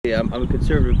see, I'm a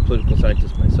conservative political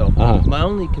scientist myself. My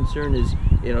only concern is,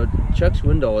 you know, Chuck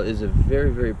Swindoll is a very,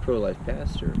 very pro-life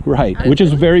pastor. Right, which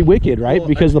is very wicked, right? Well,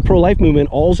 because the pro-life movement,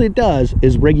 all it does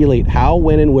is regulate how,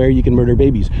 when, and where you can murder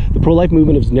babies. The pro-life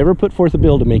movement has never put forth a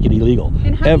bill to make it illegal,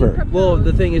 ever. Well,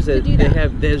 the thing is that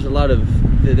there's a lot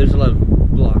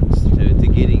of blocks to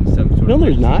getting some sort of... No,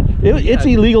 there's not. It's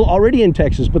illegal already in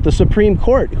Texas, but the Supreme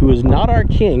Court, who is not our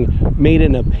king, made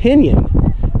an opinion.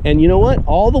 And you know what?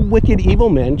 All the wicked evil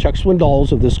men, Chuck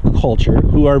Swindolls of this culture,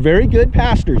 who are very good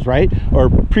pastors, right? Or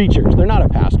preachers. They're not a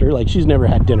pastor. Like, she's never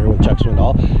had dinner with Chuck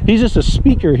Swindoll. He's just a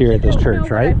speaker here at this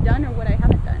church, right? What I've done or what I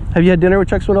haven't done. Have you had dinner with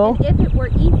Chuck Swindoll? If it were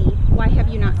easy, why have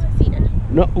you not succeeded?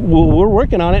 No, well, we're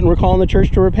working on it, and we're calling the church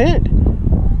to repent.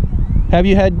 Have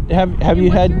you had? Have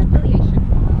you had? What's your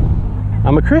affiliation?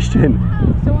 I'm a Christian.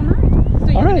 So am I.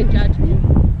 So you're going to judge me?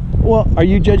 Well, are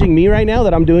you judging me right now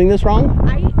that I'm doing this wrong?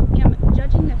 I am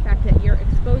judging the fact that you're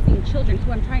exposing children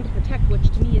who I'm trying to protect, which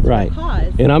to me is your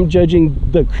cause. And I'm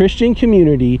judging the Christian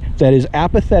community that is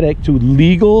apathetic to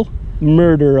legal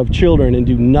murder of children and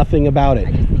do nothing about it.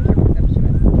 I just think you're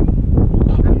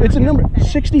presumptuous. It's a number,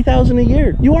 60,000 a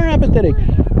year. You are apathetic.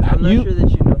 I'm not sure that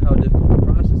you know how difficult the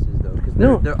process is, though,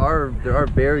 because there are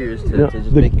barriers to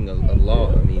just making a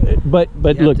law. I mean, but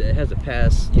look, it has to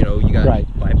pass. You know, you got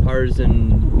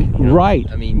bipartisan. You know,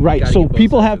 I mean, so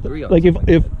people have, like, if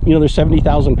you know, there's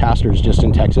 70,000 pastors just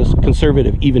in Texas,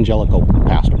 conservative evangelical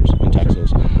pastors in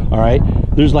Texas. All right,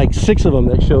 there's like 6 of them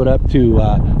that showed up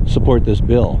to support this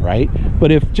bill, right?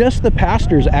 But if just the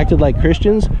pastors acted like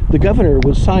Christians, the governor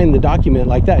would sign the document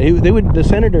like that. They would, the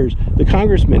senators, the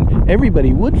congressmen,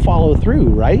 everybody would follow through,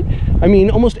 right? I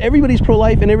mean, almost everybody's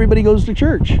pro-life and everybody goes to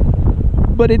church.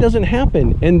 But it doesn't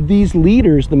happen, and these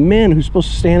leaders, the men who's supposed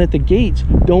to stand at the gates,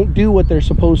 don't do what they're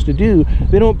supposed to do.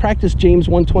 They don't practice James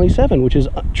 1:27, which is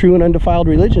true and undefiled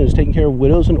religion, is taking care of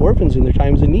widows and orphans in their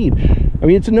times of need. I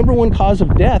mean, it's the #1 cause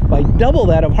of death by double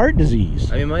that of heart disease.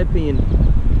 I mean, in my opinion,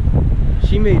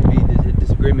 she may be a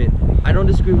disagreement. I don't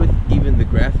disagree with even the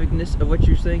graphicness of what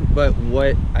you're saying, but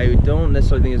what I don't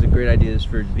necessarily think is a great idea is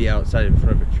for it to be outside in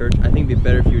front of a church. I think it'd be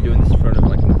better if you were doing this in front of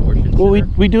like an abortion center. Well,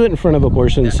 we do it in front of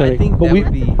abortion center. I think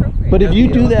but if you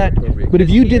do that, but if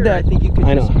you did that, I think you could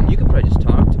you could probably just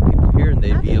talk to people here, and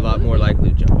they'd be a lot more likely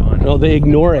to jump on it. No, they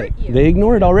ignore it. They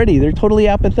ignore it already. They're totally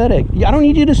apathetic. I don't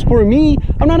need you to support me.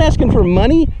 I'm not asking for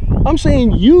money. I'm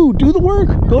saying you do the work.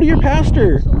 Go to your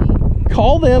pastor.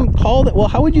 Call them. Well,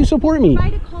 how would you support me?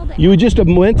 You would just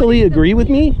mentally agree with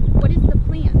me? What is the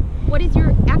plan? What is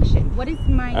your action? What is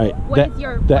my,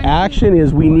 the action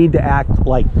is we need to act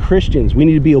like Christians. We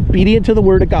need to be obedient to the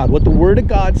Word of God. What the Word of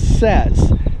God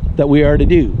says that we are to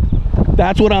do.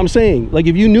 That's what I'm saying. Like,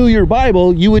 if you knew your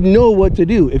Bible, you would know what to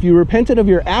do. If you repented of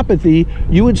your apathy,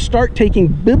 you would start taking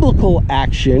biblical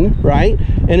action, right?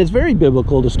 And it's very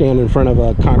biblical to stand in front of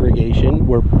a congregation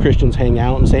where Christians hang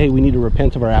out and say, hey, we need to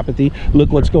repent of our apathy.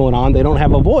 Look what's going on. They don't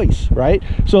have a voice, right?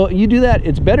 So you do that.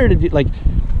 It's better to do, like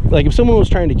if someone was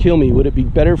trying to kill me, would it be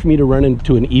better for me to run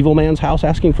into an evil man's house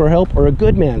asking for help, or a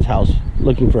good man's house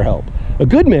looking for help? A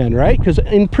good man, right? Because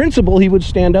in principle, he would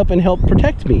stand up and help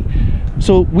protect me.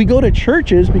 So we go to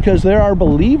churches because there are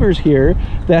believers here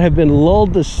that have been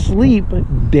lulled to sleep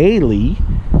daily,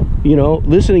 you know,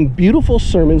 listening beautiful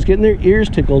sermons, getting their ears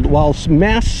tickled while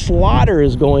mass slaughter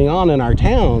is going on in our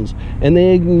towns, and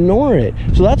they ignore it.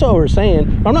 So that's all we're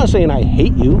saying. I'm not saying I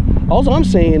hate you. All I'm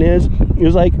saying is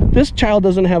like, this child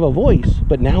doesn't have a voice,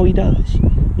 but now he does,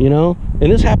 you know?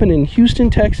 And this happened in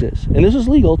Houston, Texas, and this is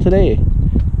legal today,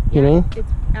 you know? It's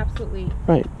absolutely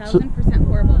 1000%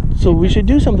 horrible. So we should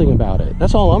do something about it.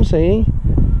 That's all I'm saying.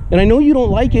 And I know you don't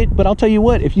like it, but I'll tell you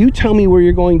what, if you tell me where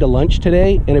you're going to lunch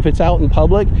today, and if it's out in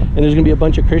public and there's gonna be a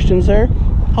bunch of Christians there,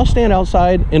 I'll stand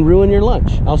outside and ruin your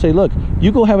lunch. I'll say, look,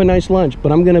 you go have a nice lunch,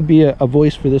 but I'm gonna be a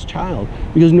voice for this child,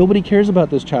 because nobody cares about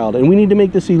this child, and we need to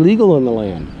make this illegal in the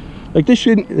land. Like, this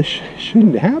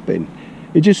shouldn't happen.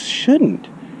 It just shouldn't.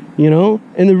 You know,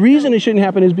 and the reason it shouldn't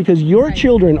happen is because your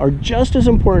children are just as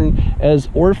important as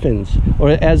orphans, or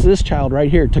as this child right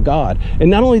here, to God.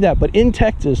 And not only that, but in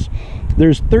Texas,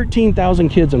 there's 13,000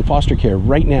 kids in foster care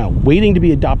right now waiting to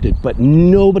be adopted, but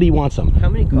nobody wants them. How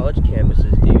many college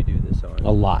campuses do you do this on?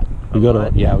 A lot. We go to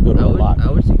a lot. I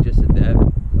would suggest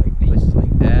that like places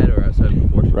like that or outside of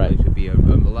abortion clinics would be a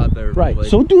lot better. Right.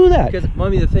 Place. So do that. Because, I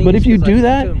mean, the thing but is, if you do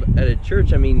that at a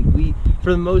church, I mean, we,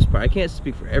 for the most part, I can't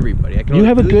speak for everybody. I can you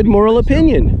have a good moral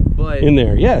opinion in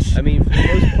there. Yes. I mean, for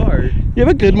the most part, you have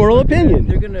a good moral opinion.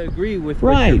 They're going to agree with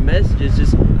what your message is.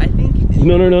 Just, I think.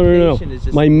 No.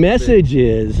 My message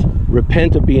is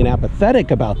repent of being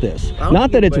apathetic about this.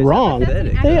 Not that it's wrong.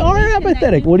 They are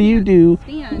apathetic. What do you do?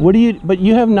 But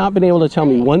you have not been able to tell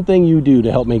me one thing you do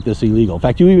to help make this illegal. In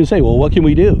fact, you even say, well, what can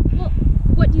we do? Well,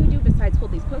 what do you do besides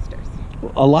hold these posters?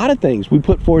 A lot of things. We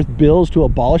put forth bills to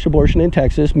abolish abortion in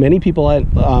Texas. Many people had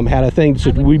a thing that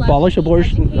said we abolish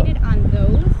abortion. Educated on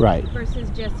those, right? Versus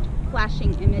just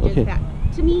flashing images that,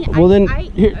 to me, well, then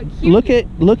here, look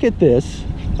at this.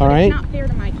 All right. It's not fair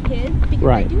to my kids because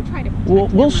right. I do try to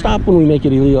protect we'll stop when we make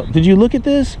it illegal. Did you look at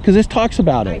this? Because this talks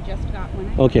about it. I just got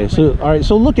one. Okay, so all right,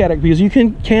 so look at it, because you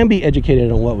can be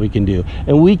educated on what we can do,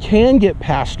 and we can get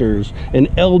pastors and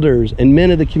elders and men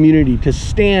of the community to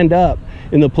stand up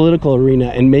in the political arena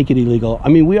and make it illegal. I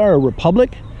mean, we are a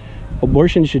republic.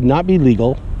 Abortion should not be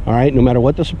legal. All right, no matter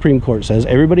what the Supreme Court says,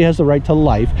 everybody has the right to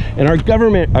life. And our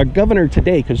governor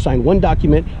today could sign one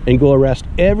document and go arrest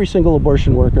every single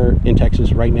abortion worker in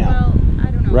Texas right now. Well,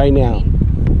 I don't know. Right now. I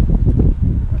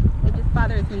mean, it just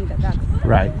bothers me that that's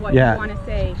right. what you want to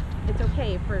say. It's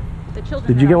okay for the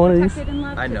children. Did you get one of these?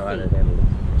 I know how to handle it.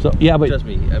 So yeah, but trust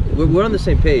me, we're on the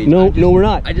same page. No, we're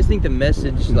not. I just think the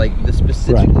message, like the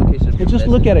specific location of well, just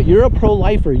look at it. You're a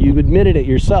pro-lifer. You've admitted it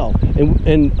yourself,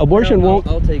 and abortion won't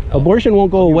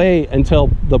go away until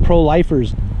the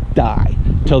pro-lifers die,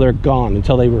 until they're gone,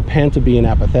 until they repent of being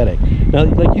apathetic. Now,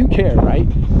 like, you care, right?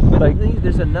 But I think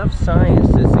there's enough science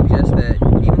to suggest that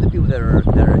even the people that are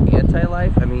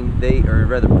anti-life, I mean, they are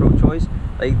rather pro-choice.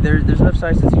 Like there's enough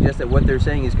science to suggest that what they're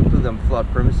saying is completely on flawed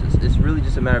premises. It's really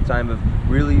just a matter of time of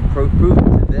really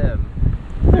proving to them.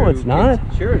 No, it's not.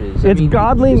 Sure it is. It's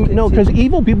godly. No, because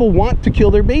evil people want to kill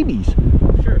their babies.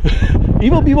 Sure.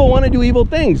 Evil people want to do evil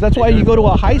things. That's why you go to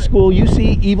a high school, you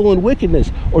see evil and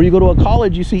wickedness. Or you go to a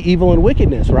college, you see evil and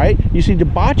wickedness, right? You see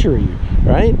debauchery,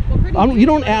 right? Well, you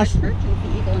don't ask. Evil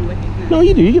and wickedness. No,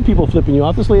 you do. You get people flipping you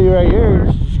off. This lady right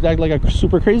here, she's act like a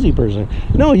super crazy person.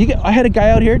 No, I had a guy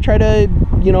out here try to,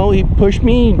 he pushed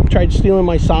me, tried stealing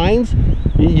my signs.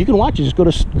 You can watch it. Just go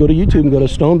to YouTube and go to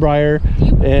Stonebriar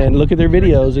and look at their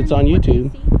videos. It's on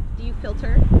YouTube. Do you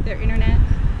filter their internet?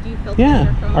 Do you filter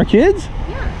their phone? Our kids?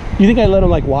 Yeah. You think I let them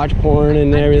like watch porn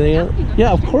and everything else?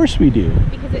 Yeah, of course we do.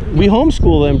 Because we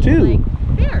homeschool them too.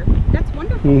 Like, fair. That's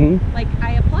wonderful. Like,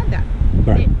 I applaud that.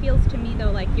 Right. It feels to me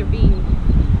though like you're being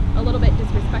a little bit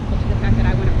disrespectful to the fact that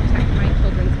I want to protect my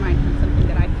children's mind from something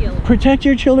that I feel. Protect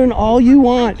your children all you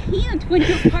want. I can't when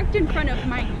you're parked in front of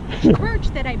my church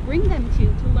that I bring them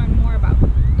to learn more about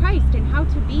Christ and how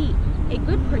to be a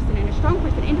good person and a strong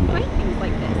person and to fight things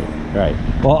like this. Right.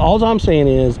 Well, all I'm saying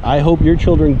is I hope your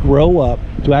children grow up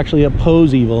to actually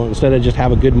oppose evil instead of just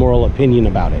have a good moral opinion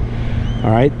about it. All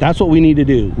right, that's what we need to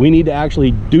do. We need to actually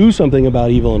do something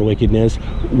about evil and wickedness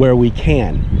where we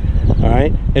can. All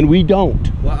right, and we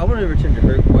don't. Well, I want to return to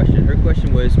her question. Her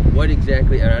question was, what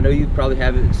exactly, and I know you probably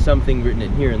have something written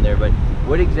in here and there, but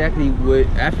what exactly would,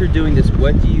 after doing this,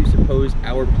 what do you suppose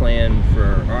our plan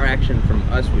for our action from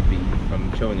us would be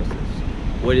from showing us this?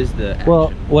 What is the action? Well,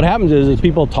 what happens is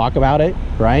people talk about it,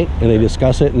 right? And they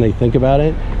discuss it and they think about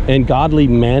it. And godly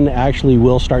men actually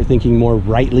will start thinking more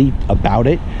rightly about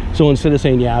it. So instead of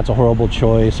saying, yeah, it's a horrible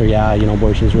choice, or yeah,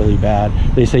 abortion's really bad,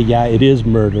 they say, yeah, it is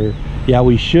murder. Yeah,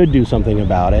 we should do something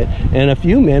about it. And a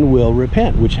few men will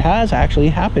repent, which has actually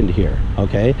happened here,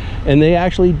 okay? And they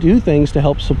actually do things to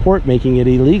help support making it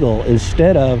illegal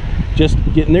instead of just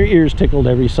getting their ears tickled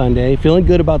every Sunday, feeling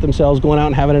good about themselves, going out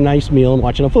and having a nice meal and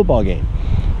watching a football game.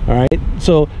 All right,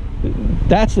 so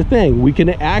that's the thing. We can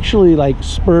actually like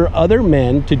spur other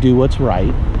men to do what's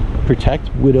right,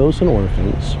 protect widows and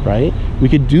orphans, right? We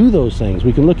could do those things.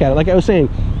 We can look at it. Like I was saying,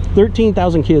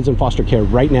 13,000 kids in foster care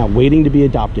right now waiting to be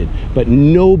adopted, but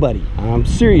nobody, I'm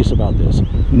serious about this,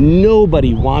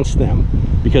 nobody wants them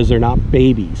because they're not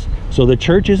babies. So the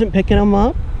church isn't picking them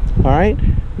up, all right?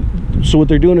 So what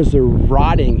they're doing is they're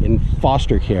rotting in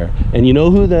foster care. And you know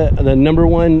who the number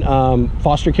one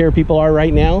foster care people are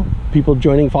right now? People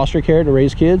joining foster care to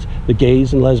raise kids? The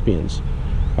gays and lesbians.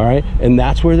 All right, and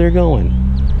that's where they're going.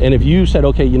 And if you said,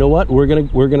 okay, you know what, we're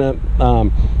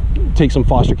gonna take some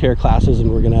foster care classes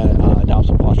and we're gonna adopt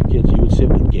some foster kids, you would sit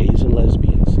with gays and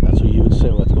lesbians. That's who you would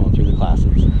sit with going through the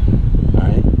classes. All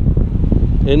right.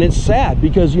 And it's sad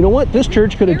because you know what? This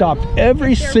church could adopt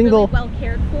every single. Really well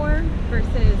cared for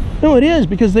versus. No, it is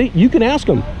because you can ask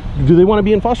them, do they want to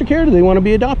be in foster care? Or do they want to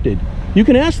be adopted? You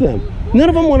can ask them. None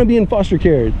of them want to be in foster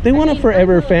care. They want a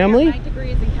forever family. My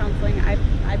degree is in counseling.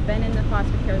 I've been in the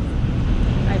foster care.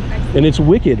 And it's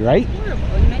wicked, right? It's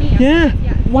horrible in many aspects.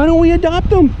 Yeah. Why don't we adopt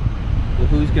them? Well,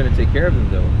 who's going to take care of them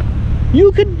though?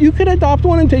 You could adopt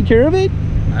one and take care of it.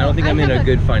 I don't think I'm in a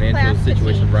good financial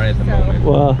situation right at the moment.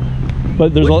 Well,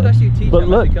 but there's What class do you teach? But I'm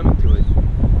look, coming to it.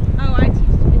 Oh, I teach.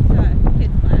 It's a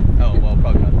kids class. Oh,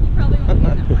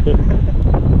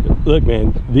 look,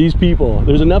 man, these people,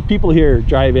 there's enough people here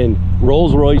driving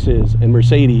Rolls Royces and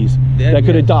Mercedes that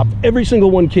could adopt every single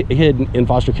one kid in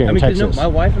foster care in Texas. My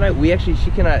wife and I,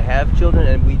 she cannot have children,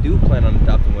 and we do plan on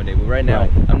adopting one day. But right now,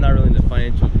 I'm not really in the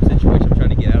financial situation. I'm trying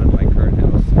to get out of my current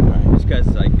house, just because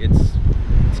like it's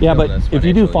yeah. But if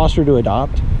you do foster to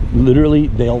adopt, literally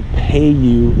they'll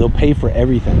pay for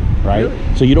everything, right?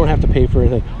 Really? So you don't have to pay for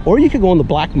anything. Or you could go on the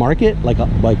black market, like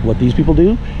what these people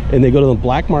do, and they go to the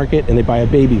black market and they buy a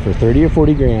baby for 30 or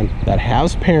 40 grand that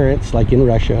has parents like in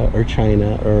Russia or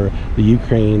China or the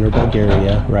Ukraine or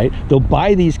Bulgaria, right? They'll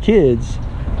buy these kids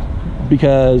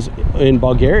because in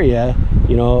Bulgaria,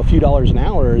 you know, a few dollars an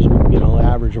hour is, you know,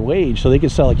 average wage, so they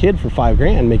could sell a kid for 5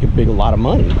 grand, make a lot of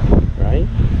money, right?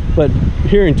 But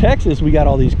here in Texas, we got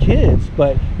all these kids,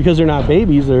 but because they're not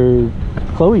babies, they're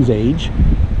Chloe's age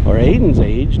or Aiden's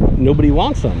age, nobody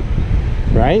wants them,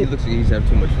 right? He looks like he's having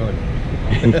too much fun.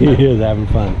 He is having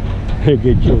fun.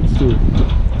 Good kids too.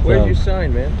 Where's your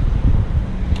sign, man?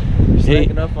 You're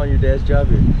slacking up on your dad's job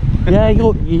here. Yeah,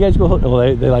 you guys go.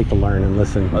 Well, they like to learn and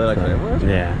listen. Oh, they like to learn.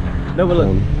 Yeah. No, but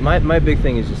look, my big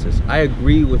thing is just this. I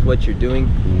agree with what you're doing.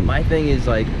 My thing is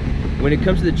like, when it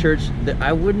comes to the church,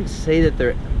 I wouldn't say that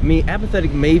they're. I mean,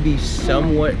 apathetic may be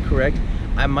somewhat correct.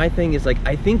 My thing is like,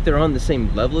 I think they're on the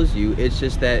same level as you. It's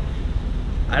just that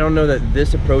I don't know that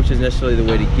this approach is necessarily the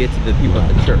way to get to the people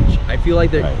at the church. I feel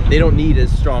like they don't need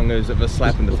as strong as of a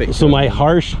slap in the face. So my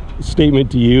harsh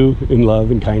statement to you in love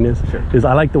and kindness is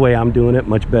I like the way I'm doing it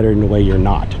much better than the way you're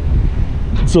not.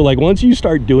 So like once you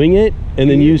start doing it and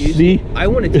then you see, I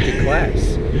want to teach a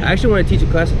class. I actually want to teach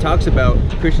a class that talks about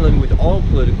Christian living with all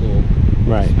political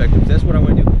spectrums. That's what I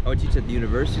want to do. I want to teach at the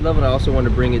university level, and I also want to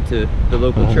bring it to the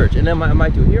local church. And then I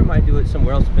might do it here, I might do it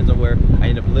somewhere else. Depends on where I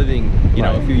end up living, you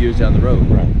know, a few years down the road.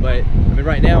 But I mean,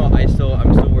 right now, I'm still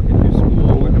working through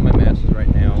school. I'm working on my master's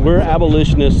right now. We're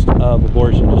abolitionists of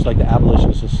abortion, just like the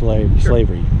abolitionists of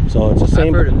slavery. So it's the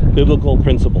same biblical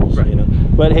principles, you know.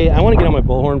 But hey, I want to get on my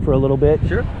bullhorn for a little bit.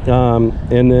 Sure.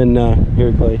 And then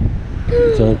here, Clay.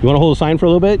 So you want to hold the sign for a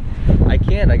little bit? I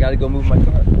can. I got to go move my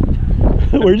car.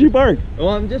 Where'd you park? Well,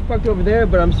 I'm just parked over there,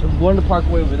 but I'm going to park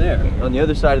way over there on the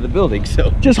other side of the building. So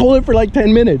just hold it for like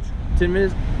 10 minutes. 10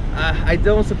 minutes? I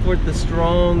don't support the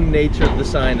strong nature of the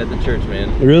sign at the church,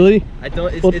 man. Really? I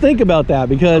don't. Well, think about that,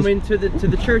 because I mean, to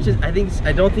the churches,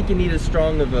 I don't think you need as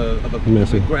strong of a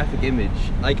graphic image.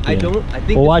 Like I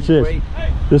think. Well, watch this. Great.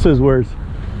 This is worse.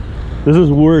 This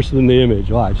is worse than the image.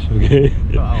 Watch. Okay.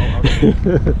 I'll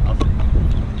see.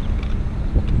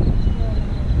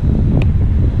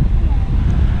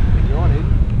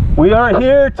 We are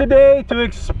here today to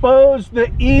expose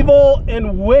the evil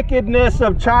and wickedness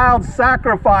of child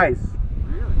sacrifice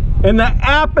and the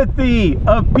apathy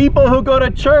of people who go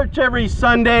to church every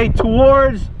Sunday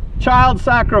towards child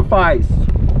sacrifice.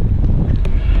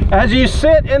 As you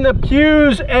sit in the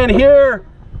pews and hear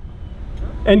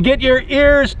and get your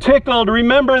ears tickled,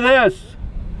 remember this: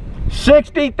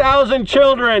 60,000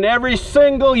 children every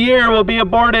single year will be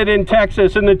aborted in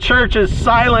Texas, and the church is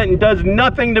silent and does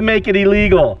nothing to make it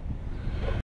illegal.